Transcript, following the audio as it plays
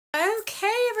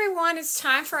everyone, it's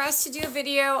time for us to do a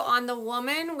video on the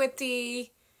woman with the,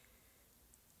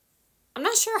 I'm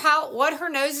not sure what her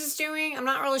nose is doing. I'm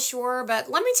not really sure, but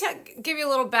let me give you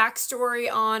a little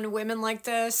backstory on women like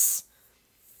this.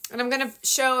 And I'm going to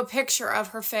show a picture of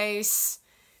her face.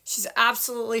 She's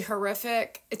absolutely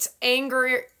horrific. It's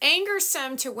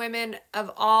angersome to women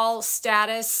of all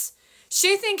status.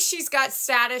 She thinks she's got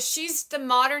status. She's the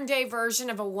modern day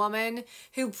version of a woman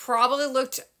who probably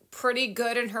looked pretty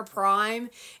good in her prime.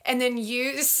 And then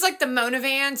this is like the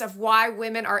Monavans of why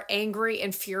women are angry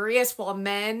and furious while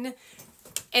men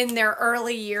in their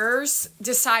early years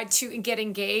decide to get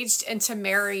engaged and to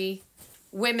marry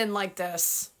women like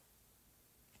this.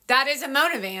 That is a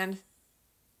Monavan.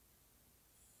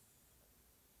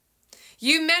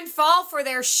 You men fall for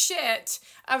their shit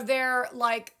of their,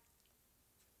 like,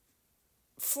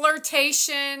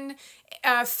 flirtation,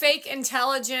 fake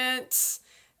intelligence,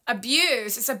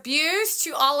 abuse. It's abuse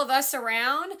to all of us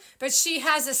around, but she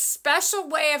has a special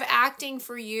way of acting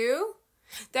for you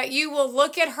that you will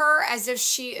look at her as if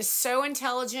she is so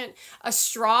intelligent, a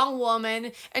strong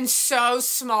woman, and so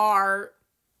smart.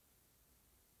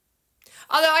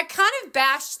 Although I kind of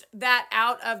bashed that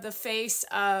out of the face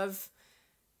of,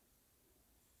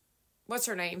 what's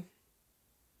her name?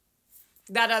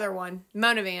 That other one,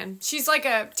 Monavan. She's like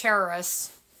a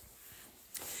terrorist.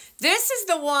 This is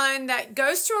the one that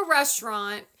goes to a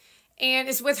restaurant and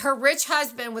is with her rich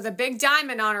husband with a big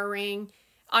diamond on her ring,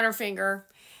 on her finger.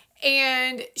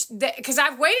 And because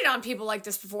I've waited on people like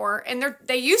this before, and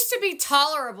they used to be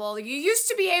tolerable. We used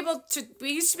to be able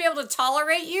to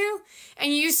tolerate you,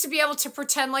 and you used to be able to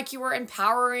pretend like you were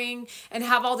empowering and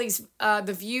have all these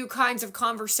The View kinds of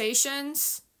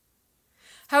conversations.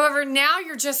 However, now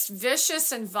you're just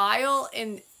vicious and vile,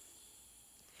 and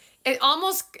it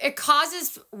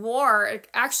causes war. It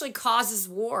actually causes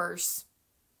wars.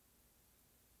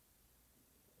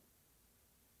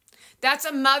 That's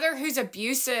a mother who's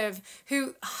abusive,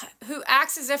 who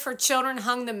acts as if her children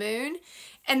hung the moon,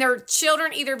 and their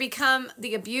children either become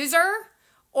the abuser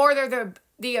or they're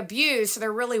the abused, so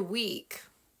they're really weak.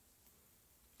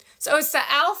 So it's the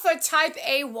alpha type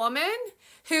A woman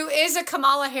who is a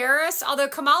Kamala Harris, although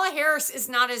Kamala Harris is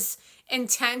not as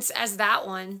intense as that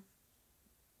one.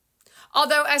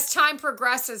 Although as time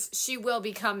progresses, she will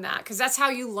become that, because that's how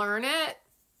you learn it.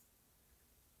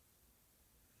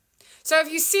 So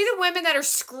if you see the women that are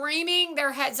screaming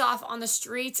their heads off on the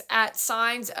streets at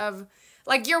signs of,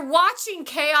 like, you're watching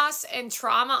chaos and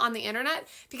trauma on the internet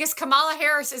because Kamala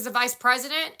Harris is the vice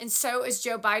president and so is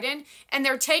Joe Biden, and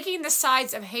they're taking the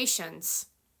sides of Haitians.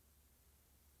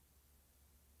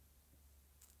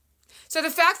 So the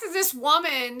fact that this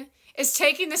woman is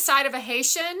taking the side of a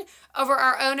Haitian over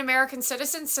our own American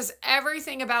citizens says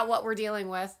everything about what we're dealing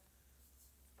with.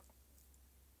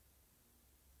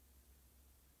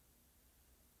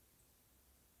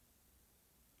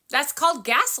 That's called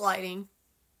gaslighting.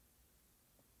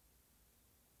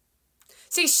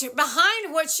 See,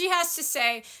 behind what she has to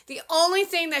say, the only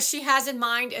thing that she has in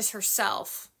mind is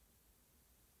herself.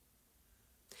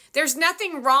 There's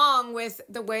nothing wrong with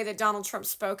the way that Donald Trump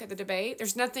spoke at the debate.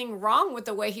 There's nothing wrong with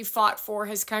the way he fought for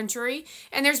his country.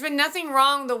 And there's been nothing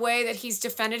wrong the way that he's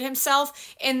defended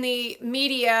himself in the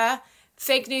media,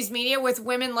 fake news media, with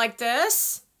women like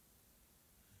this.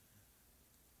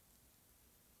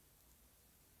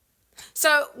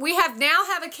 So we now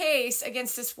have a case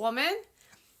against this woman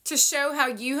to show how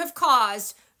you have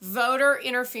caused voter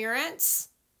interference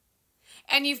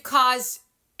and you've caused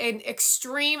an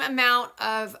extreme amount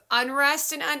of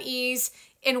unrest and unease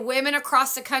in women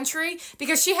across the country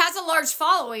because she has a large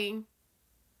following.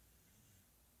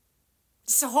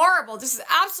 This is horrible. This is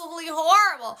absolutely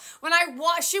horrible. When I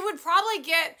watch, she would probably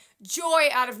get joy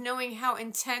out of knowing how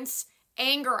intense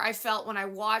anger I felt when I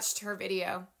watched her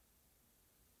video.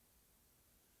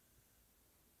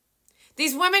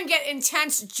 These women get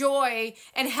intense joy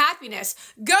and happiness.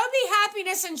 Go be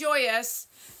happiness and joyous.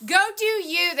 Go do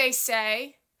you, they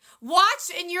say. Watch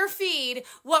in your feed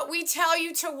what we tell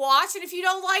you to watch, and if you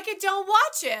don't like it, don't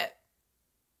watch it.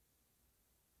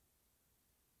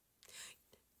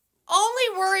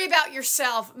 Only worry about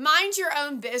yourself. Mind your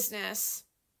own business.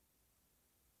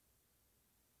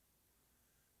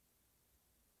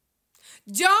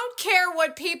 Don't care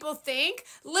what people think.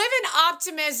 Live in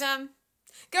optimism.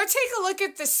 Go take a look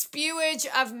at the spewage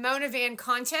of Monavan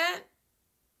content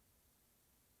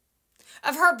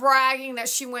of her bragging that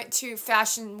she went to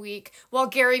Fashion Week while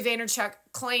Gary Vaynerchuk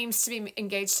claims to be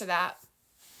engaged to that.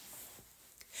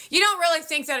 You don't really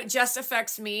think that it just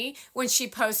affects me when she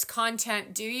posts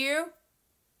content, do you?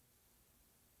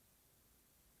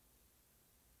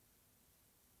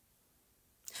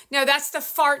 No, that's the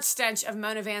fart stench of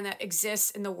Mona Van that exists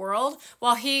in the world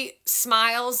while he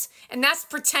smiles. And that's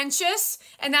pretentious.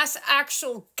 And that's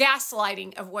actual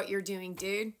gaslighting of what you're doing,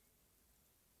 dude.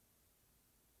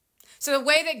 So the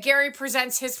way that Gary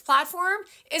presents his platform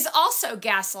is also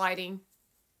gaslighting.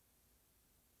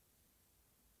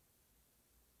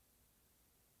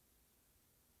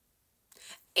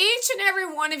 Each and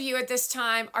every one of you at this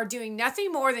time are doing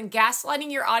nothing more than gaslighting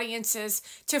your audiences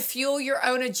to fuel your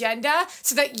own agenda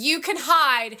so that you can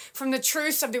hide from the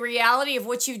truths of the reality of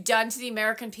what you've done to the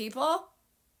American people.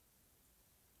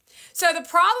 So the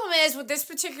problem is with this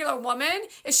particular woman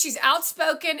is she's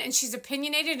outspoken and she's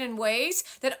opinionated in ways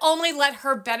that only let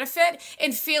her benefit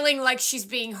in feeling like she's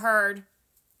being heard.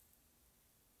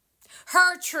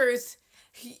 Her truth,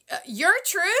 your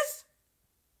truth.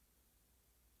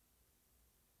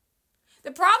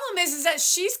 The problem is that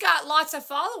she's got lots of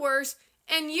followers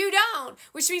and you don't,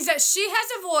 which means that she has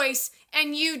a voice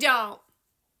and you don't.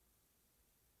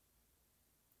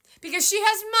 Because she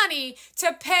has money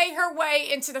to pay her way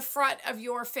into the front of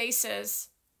your faces.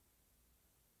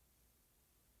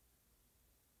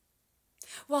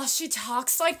 Well, she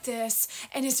talks like this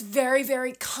and is very,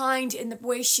 very kind in the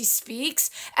way she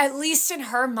speaks, at least in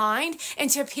her mind,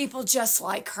 and to people just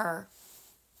like her.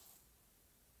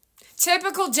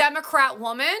 Typical Democrat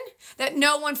woman that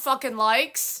no one fucking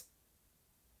likes.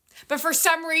 But for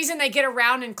some reason, they get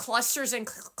around in clusters and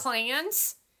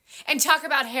clans and talk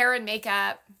about hair and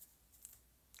makeup.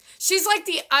 She's like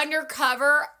the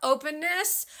undercover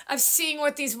openness of seeing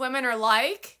what these women are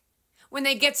like when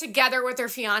they get together with their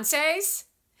fiancés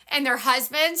and their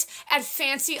husbands at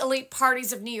fancy elite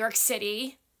parties of New York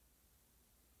City.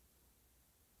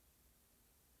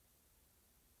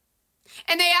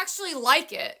 And they actually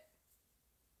like it.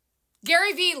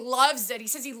 Gary Vee loves it. He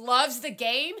says he loves the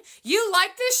game. You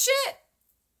like this shit?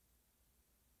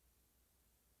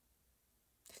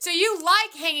 So you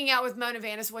like hanging out with Mona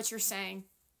Van is what you're saying.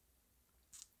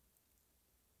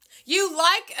 You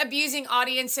like abusing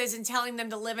audiences and telling them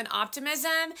to live in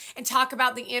optimism and talk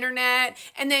about the internet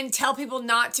and then tell people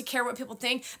not to care what people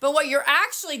think. But what you're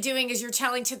actually doing is you're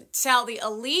tell the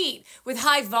elite with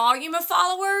high volume of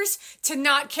followers to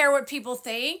not care what people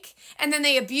think. And then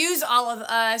they abuse all of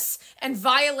us and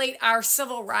violate our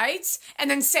civil rights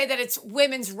and then say that it's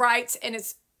women's rights and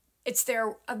it's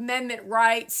their amendment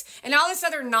rights and all this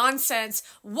other nonsense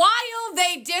while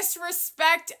they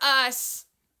disrespect us.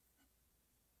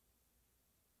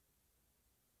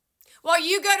 While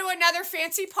you go to another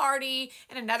fancy party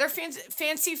and another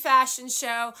fancy fashion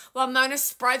show while Mona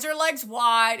spreads her legs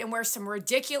wide and wears some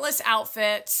ridiculous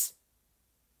outfits.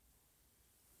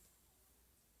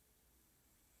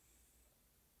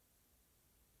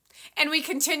 And we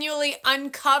continually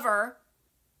uncover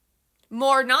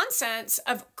more nonsense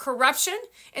of corruption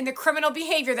and the criminal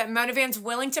behavior that Mona Van's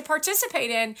willing to participate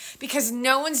in because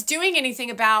no one's doing anything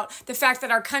about the fact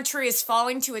that our country is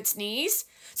falling to its knees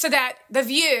so that The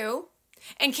View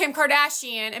and Kim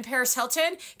Kardashian and Paris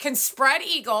Hilton can spread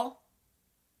eagle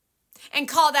and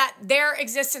call that their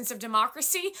existence of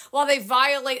democracy while they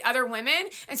violate other women.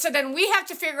 And so then we have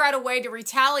to figure out a way to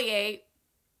retaliate.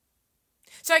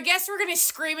 So I guess we're going to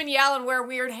scream and yell and wear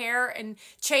weird hair and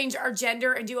change our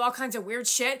gender and do all kinds of weird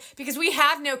shit because we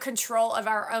have no control of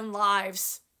our own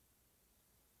lives.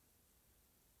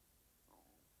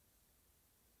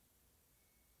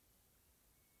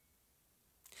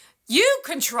 You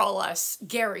control us,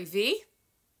 Gary Vee.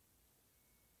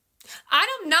 I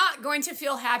am not going to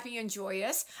feel happy and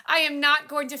joyous. I am not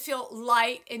going to feel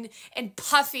light and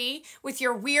puffy with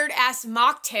your weird ass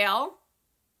mocktail.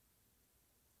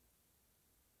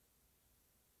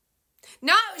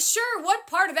 Not sure what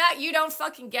part of that you don't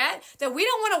fucking get, that we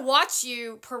don't want to watch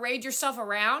you parade yourself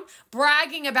around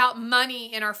bragging about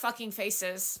money in our fucking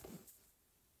faces.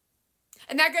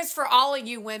 And that goes for all of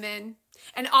you women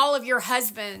and all of your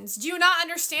husbands. Do you not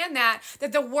understand that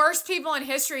the worst people in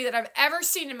history that I've ever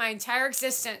seen in my entire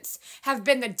existence have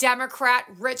been the Democrat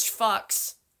rich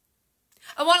fucks?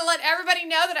 I want to let everybody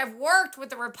know that I've worked with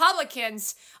the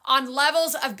Republicans on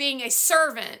levels of being a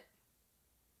servant.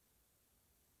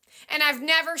 And I've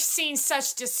never seen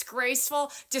such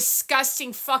disgraceful,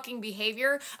 disgusting fucking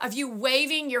behavior of you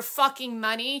waving your fucking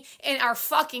money in our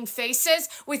fucking faces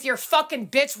with your fucking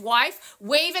bitch wife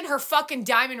waving her fucking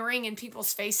diamond ring in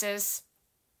people's faces.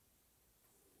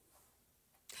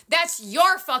 That's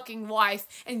your fucking wife,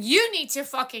 and you need to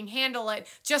fucking handle it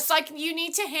just like you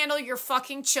need to handle your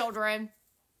fucking children.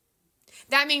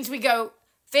 That means we go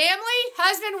family,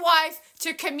 husband, wife,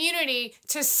 to community,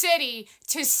 to city,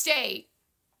 to state.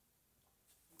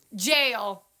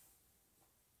 Jail.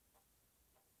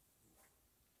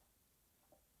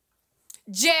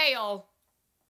 Jail.